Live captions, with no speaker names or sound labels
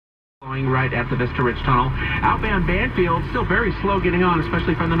Right at the Vista Ridge Tunnel. Outbound Banfield still very slow getting on,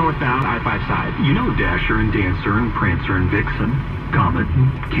 especially from the northbound I-5 side. You know Dasher and Dancer and Prancer and Vixen, Comet and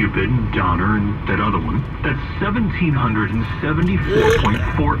Cupid and Donner and that other one. That's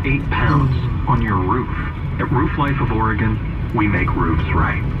 1,774.48 pounds on your roof. At Roof Life of Oregon, we make roofs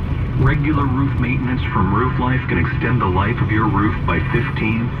right. Regular roof maintenance from Roof Life can extend the life of your roof by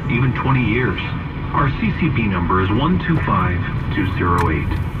 15, even 20 years. Our CCP number is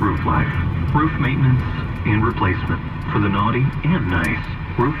 125208. Roof Life. Roof maintenance and replacement for the naughty and nice.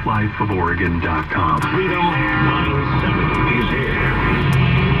 RoofLifeOfOregon.com. Freedom 970 is here.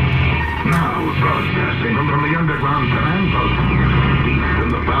 Now broadcasting from the underground command post, deep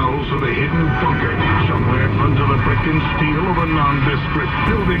in the bowels of a hidden bunker, somewhere under the brick and steel of a nondescript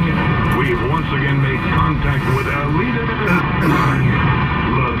building, we've once again made contact with our leader,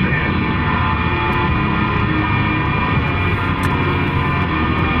 Levin.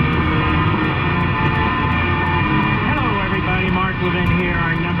 Levin here,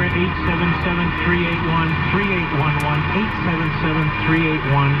 our number 877-381-3811,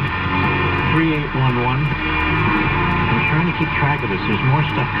 877-381-3811. I'm trying to keep track of this. There's more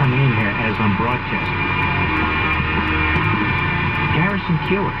stuff coming in here as I'm broadcasting. Garrison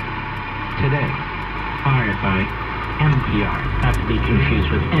Keillor, today, fired by MPR, not to be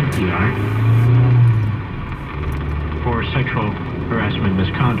confused with NPR, for sexual harassment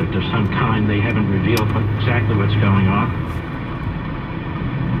misconduct of some kind. They haven't revealed exactly what's going on.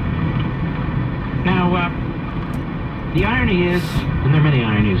 Now, the irony is, and there are many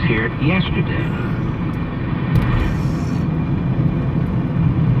ironies here, yesterday,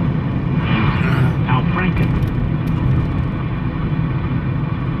 Al Franken,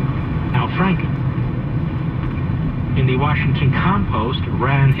 in the Washington Compost,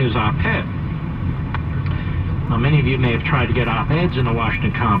 ran his op-ed. Now, many of you may have tried to get op-eds in the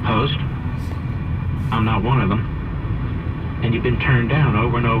Washington Compost. I'm not one of them. And you've been turned down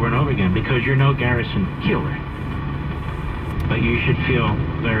over and over and over again because you're no Garrison Keillor. But you should feel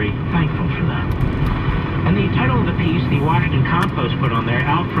very thankful for that. And the title of the piece, the Washington Compost put on there,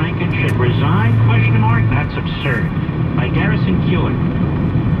 Al Franken should resign, ? That's absurd, by Garrison Keillor.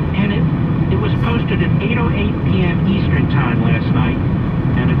 And it was posted at 8:08 p.m. Eastern Time last night.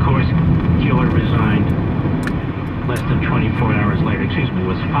 And of course, Keillor resigned less than 24 hours later.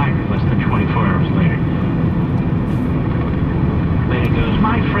 Was fired less than 24 hours later. There it goes.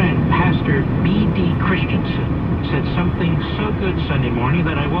 My friend, Pastor B.D. Christensen, said something so good Sunday morning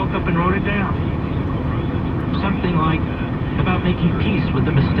that I woke up and wrote it down. Something like about making peace with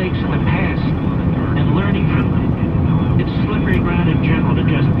the mistakes of the past and learning from them. It's slippery ground in general to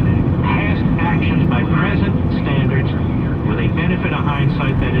just past actions by present standards with a benefit of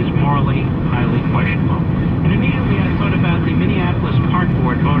hindsight that is morally highly questionable. And immediately I thought about the Minneapolis Park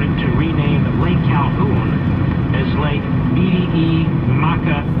Board voting to rename Lake Calhoun as Lake B.D.E.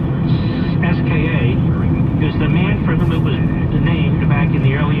 Maka S.K.A. because the man for whom it was named back in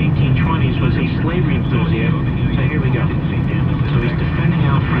the early 1820s was a slavery enthusiast. So here we go. So he's defending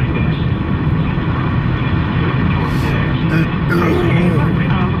Al Franken.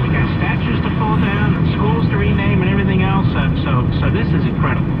 We got statues to pull down, and schools to rename, and everything else. So this is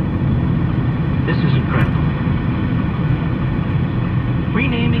incredible. This is incredible.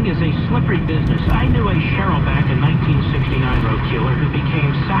 Renaming is a slippery business. I knew a Cheryl back in 1969, wrote Keillor, who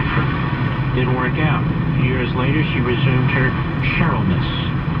became Saffron. Didn't work out. A few years later, she resumed her Cherylness.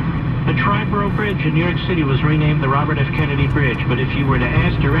 The Triborough Bridge in New York City was renamed the Robert F. Kennedy Bridge, but if you were to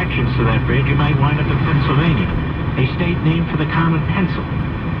ask directions to that bridge, you might wind up in Pennsylvania, a state named for the common pencil.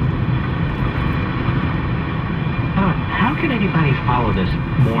 How can anybody follow this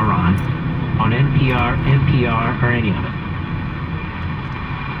moron on NPR, or any of it?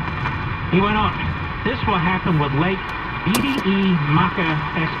 He went on, this will happen with Lake B.D.E. Maka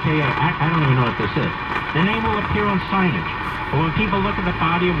S.K.A. I don't even know what this is. The name will appear on signage. But when people look at the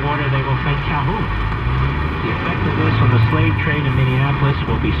body of water, they will think Calhoun. The effect of this on the slave trade in Minneapolis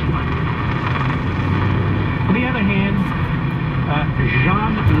will be slight. On the other hand,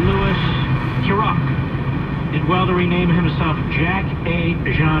 Jean-Louis Kerouac did well to rename himself Jack A.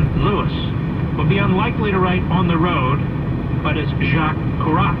 Jean Louis. Would be unlikely to write on the road, but it's Jacques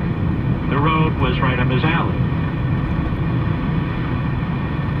Kerouac. The road was right up his alley.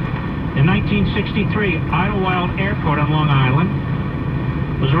 In 1963, Idlewild Airport on Long Island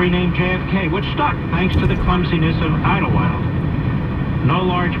was renamed JFK, which stuck thanks to the clumsiness of Idlewild. No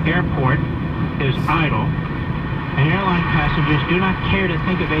large airport is idle, and airline passengers do not care to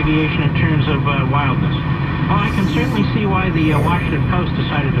think of aviation in terms of wildness. Well, I can certainly see why the Washington Post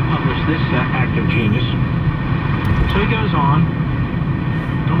decided to publish this act of genius. So he goes on,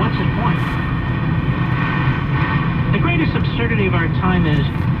 and what's it absurdity of our time is,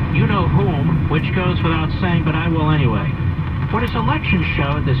 you know whom, which goes without saying, but I will anyway. What his elections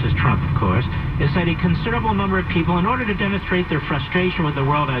show, this is Trump, of course, is that a considerable number of people, in order to demonstrate their frustration with the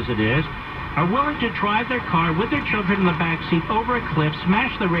world as it is, are willing to drive their car with their children in the backseat over a cliff,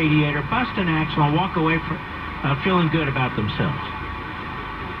 smash the radiator, bust an axle, and walk away feeling good about themselves.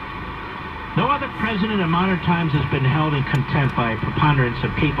 No other president in modern times has been held in contempt by a preponderance of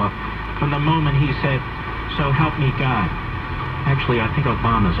people from the moment he said, "So help me God." Actually, I think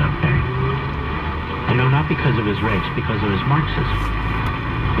Obama's okay. I know, not because of his race, because of his Marxism.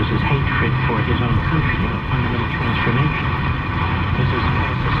 Because his hatred for his own country, a fundamental transformation. Because his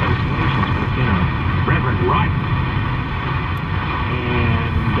false associations with, Reverend Wright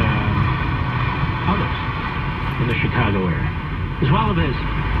and others in the Chicago area, as well as his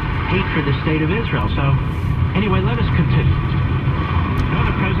hate for the state of Israel. So, anyway, let us continue. No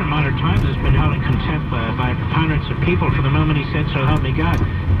other president in modern times has been held in contempt by a preponderance of people from the moment he said, "So help me God."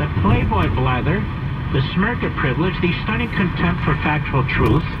 The Playboy blather, the smirk of privilege, the stunning contempt for factual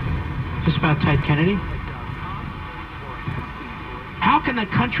truth. This about Ted Kennedy? How can the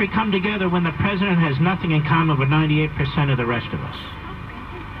country come together when the president has nothing in common with 98% of the rest of us?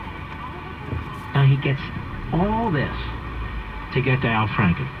 Now he gets all this to get to Al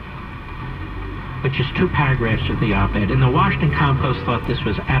Franken, which is 2 paragraphs of the op-ed. And the Washington Compost thought this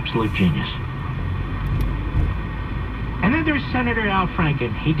was absolute genius. And then there's Senator Al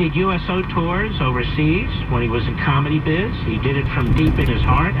Franken. He did USO tours overseas when he was in comedy biz. He did it from deep in his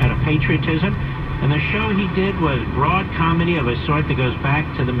heart, out of patriotism. And the show he did was broad comedy of a sort that goes back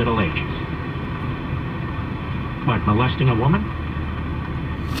to the Middle Ages. What, molesting a woman?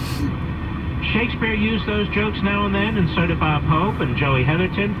 Shakespeare used those jokes now and then, and so did Bob Hope and Joey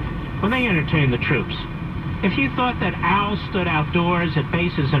Heatherton, when they entertained the troops. If you thought that Al stood outdoors at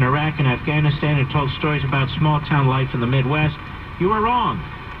bases in Iraq and Afghanistan and told stories about small-town life in the Midwest, you were wrong.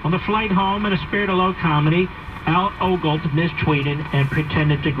 On the flight home, in a spirit of low comedy, Al ogled, mistweeted, and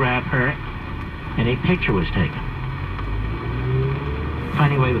pretended to grab her, and a picture was taken.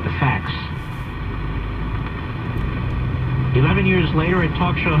 Finding a way with the facts. 11 years later, a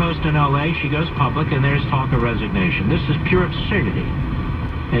talk show host in L.A., she goes public, and there's talk of resignation. This is pure absurdity.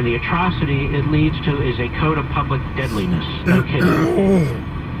 And the atrocity it leads to is a code of public deadliness. No kidding.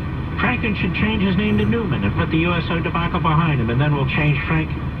 Franken should change his name to Newman and put the USO debacle behind him, and then we'll change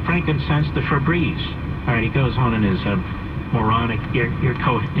frankincense to Febreze. All right, he goes on in his moronic,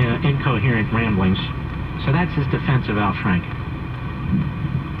 incoherent ramblings. So that's his defense of Al Franken.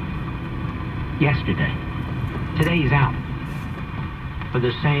 Yesterday. Today he's out. For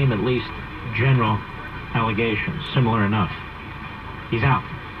the same, at least, general allegations, similar enough. He's out.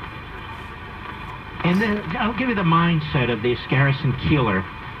 And then I'll give you the mindset of this Garrison Keillor,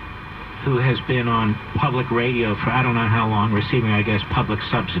 who has been on public radio for I don't know how long, receiving, I guess, public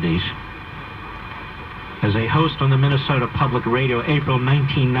subsidies. As a host on the Minnesota Public Radio, April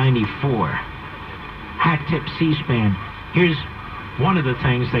 1994. Hat tip C-SPAN. Here's one of the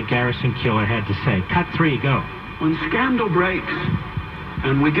things that Garrison Keillor had to say. Cut 3, go. When scandal breaks,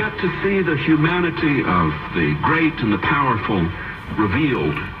 and we get to see the humanity of the great and the powerful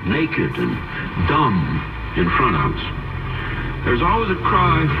revealed, naked and dumb in front of us, there's always a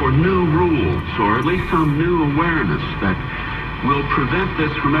cry for new rules, or at least some new awareness that will prevent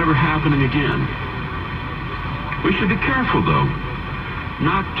this from ever happening again. We should be careful, though,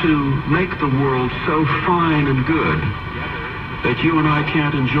 not to make the world so fine and good that you and I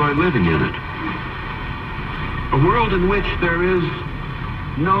can't enjoy living in it. A world in which there is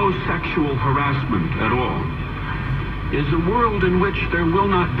no sexual harassment at all is a world in which there will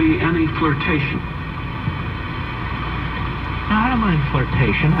not be any flirtation. Now, I don't mind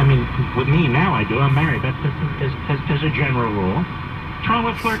flirtation. I mean, with me now I do. I'm married, but as a general rule, what's wrong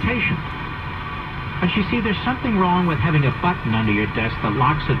with flirtation? But you see, there's something wrong with having a button under your desk that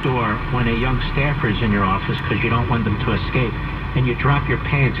locks the door when a young staffer is in your office because you don't want them to escape, and you drop your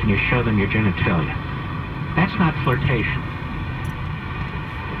pants and you show them your genitalia. That's not flirtation.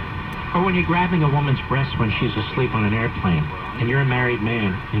 Or when you're grabbing a woman's breast when she's asleep on an airplane, and you're a married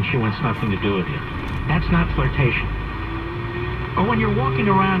man, and she wants nothing to do with you. That's not flirtation. Or when you're walking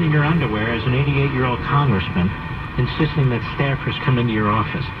around in your underwear as an 88-year-old congressman, insisting that staffers come into your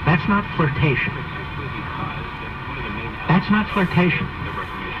office. That's not flirtation. That's not flirtation.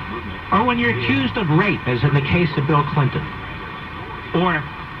 Or when you're accused of rape, as in the case of Bill Clinton. Or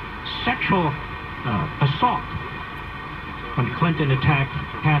sexual assault, when Clinton attacked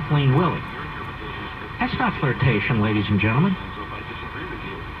Kathleen Willey. That's not flirtation, ladies and gentlemen.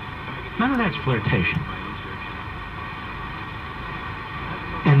 None of that's flirtation.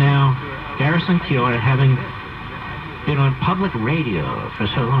 And now, Garrison Keillor, having been on public radio for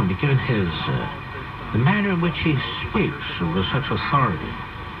so long, given the manner in which he speaks with such authority,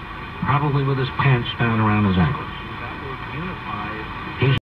 probably with his pants down around his ankles.